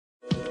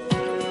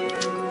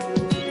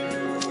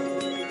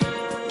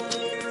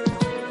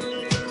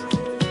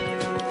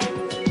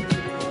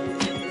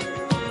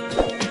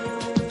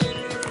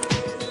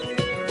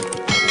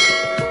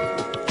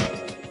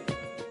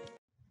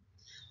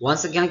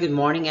Once again, good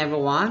morning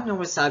everyone.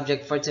 Our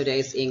subject for today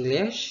is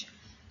English.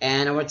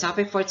 And our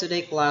topic for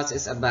today class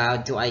is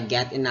about do I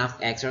get enough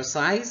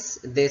exercise?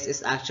 This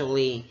is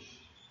actually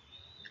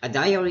a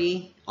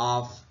diary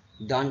of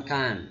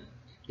Duncan.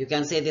 You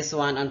can see this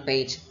one on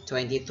page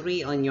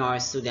 23 on your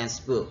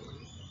student's book.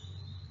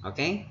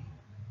 Okay,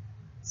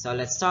 so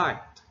let's start.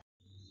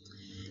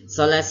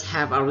 So let's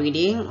have a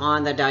reading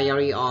on the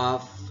diary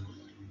of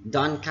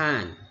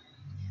Duncan.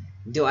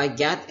 Do I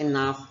get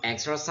enough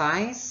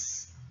exercise?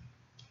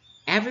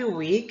 Every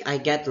week I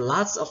get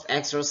lots of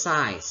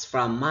exercise.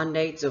 From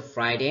Monday to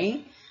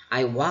Friday,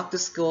 I walk to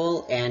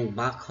school and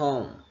back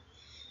home.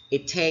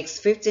 It takes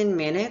 15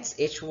 minutes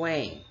each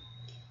way.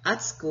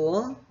 At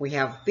school, we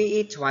have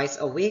PE twice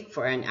a week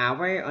for an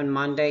hour on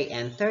Monday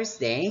and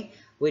Thursday.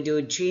 We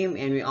do gym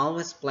and we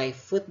always play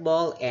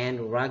football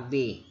and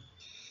rugby.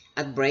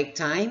 At break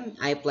time,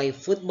 I play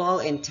football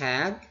and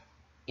tag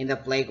in the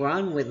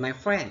playground with my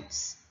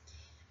friends.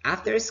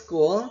 After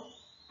school,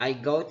 I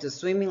go to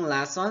swimming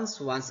lessons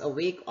once a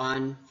week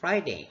on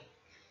Friday.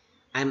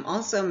 I'm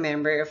also a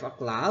member of a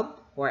club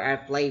where I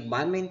play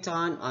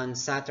badminton on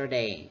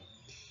Saturday.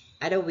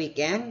 At the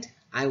weekend,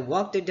 I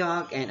walk the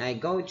dog and I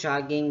go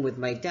jogging with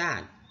my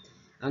dad.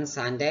 On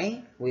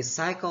Sunday, we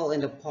cycle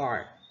in the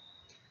park.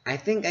 I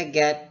think I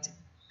get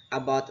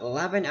about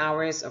 11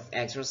 hours of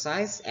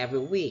exercise every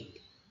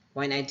week.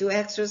 When I do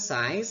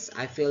exercise,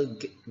 I feel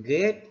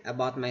good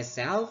about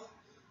myself.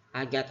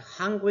 I get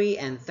hungry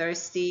and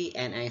thirsty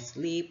and I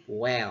sleep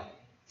well.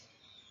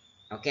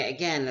 Okay,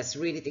 again, let's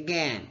read it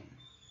again.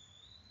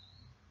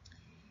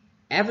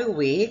 Every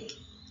week,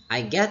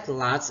 I get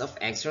lots of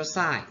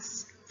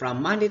exercise.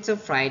 From Monday to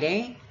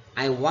Friday,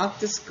 I walk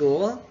to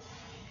school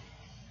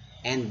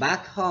and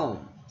back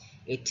home.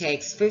 It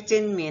takes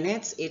 15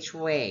 minutes each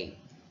way.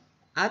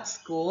 At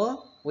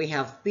school, we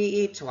have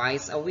PE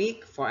twice a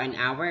week for an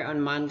hour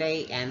on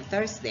Monday and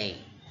Thursday.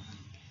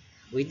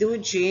 We do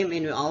gym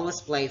and we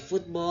always play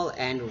football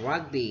and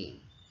rugby.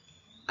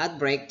 At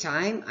break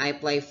time, I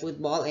play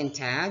football and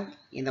tag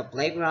in the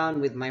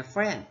playground with my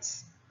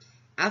friends.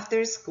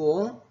 After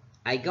school,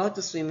 I go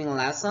to swimming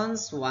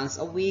lessons once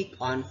a week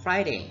on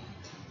Friday.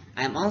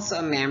 I'm also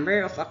a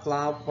member of a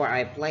club where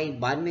I play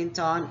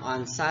badminton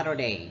on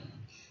Saturday.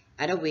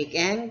 At the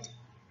weekend,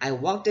 I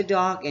walk the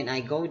dog and I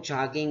go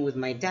jogging with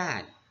my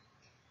dad.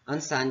 On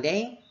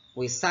Sunday,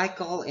 we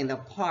cycle in the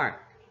park.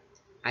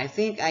 I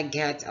think I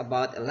get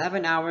about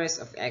 11 hours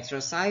of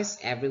exercise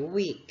every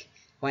week.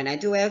 When I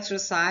do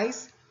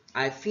exercise,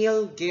 I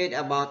feel good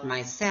about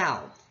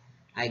myself.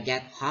 I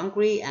get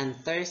hungry and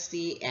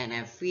thirsty and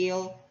I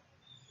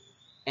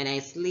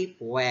sleep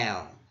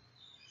well.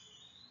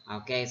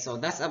 Okay, so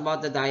that's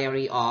about the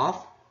diary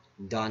of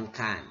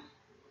Duncan.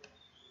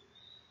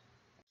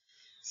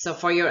 So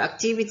for your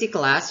activity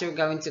class, you're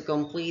going to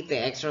complete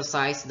the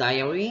exercise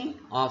diary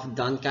of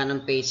Duncan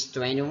on page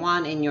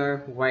 21 in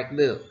your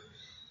workbook.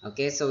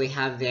 Okay, so we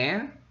have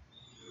there,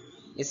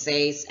 it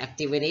says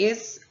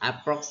activities,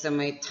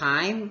 approximate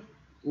time,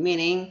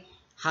 meaning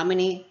how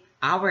many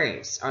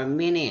hours or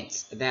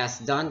minutes does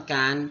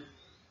Duncan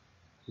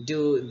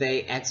do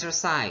the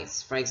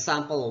exercise. For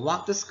example,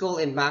 walk to school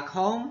and back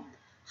home.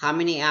 How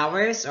many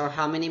hours or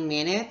how many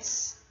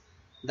minutes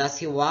does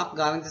he walk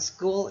going to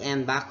school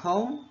and back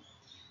home?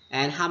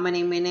 And how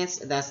many minutes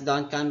does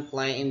Duncan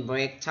play in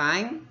break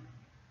time?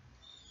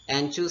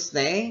 And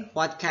Tuesday,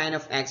 what kind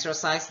of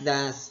exercise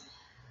does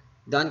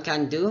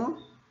Duncan do?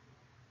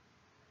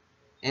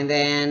 And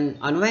then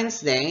on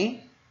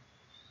Wednesday,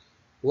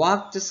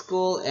 walk to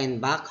school and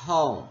back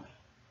home.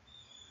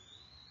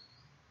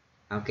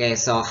 Okay,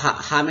 so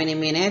how many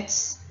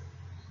minutes?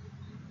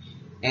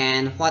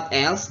 And what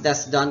else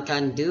does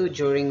Duncan do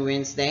during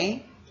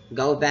Wednesday?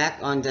 Go back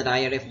on the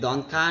diary of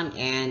Duncan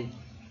and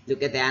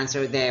look at the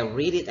answer there.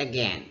 Read it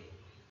again.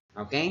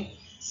 Okay,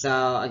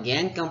 so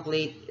again,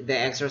 complete the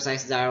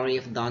exercise diary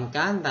of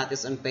Duncan. That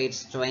is on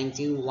page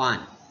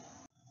 21.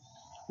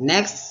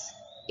 Next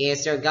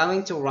is you're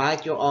going to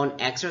write your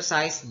own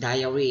exercise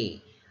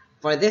diary.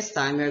 For this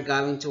time, you're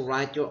going to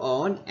write your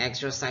own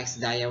exercise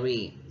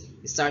diary,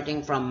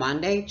 starting from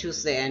Monday,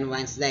 Tuesday, and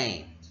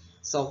Wednesday.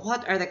 So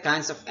what are the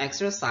kinds of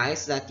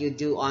exercise that you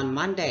do on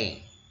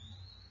Monday?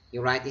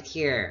 You write it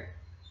here.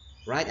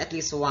 Write at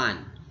least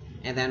one.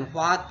 And then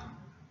what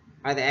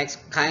are the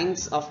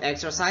kinds of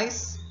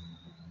exercise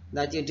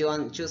that you do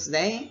on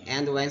Tuesday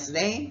and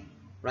Wednesday?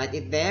 Write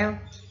it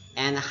there.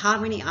 And how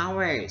many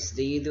hours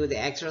do you do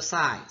the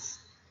exercise?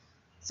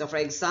 So for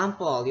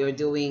example, you're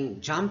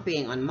doing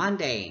jumping on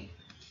Monday.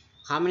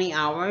 How many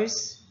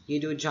hours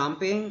you do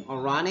jumping or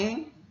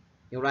running?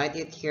 You write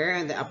it here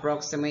in the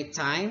approximate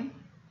time.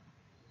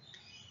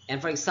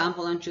 And for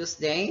example, on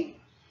Tuesday,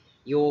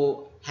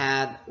 you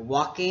had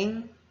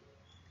walking.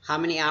 How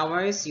many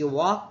hours you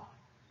walk?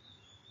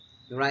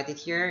 You write it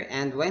here.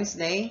 And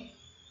Wednesday,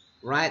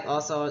 write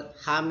also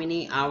how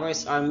many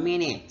hours or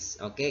minutes.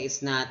 Okay,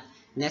 it's not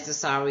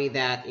necessary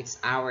that it's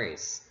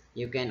hours.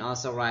 You can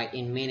also write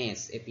in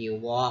minutes. If you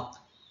walk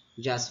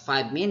just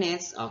 5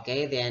 minutes,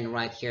 okay, then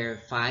write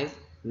here 5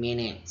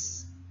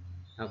 minutes.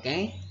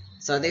 Okay,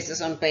 So this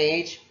is on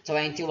page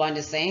 21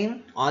 the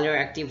same. All your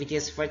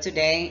activities for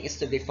today is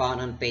to be found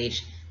on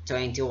page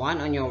 21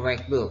 on your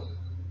workbook.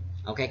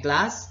 Okay,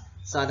 class?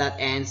 So that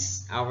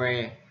ends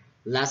our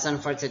lesson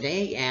for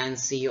today, and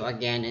see you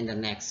again in the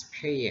next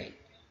period.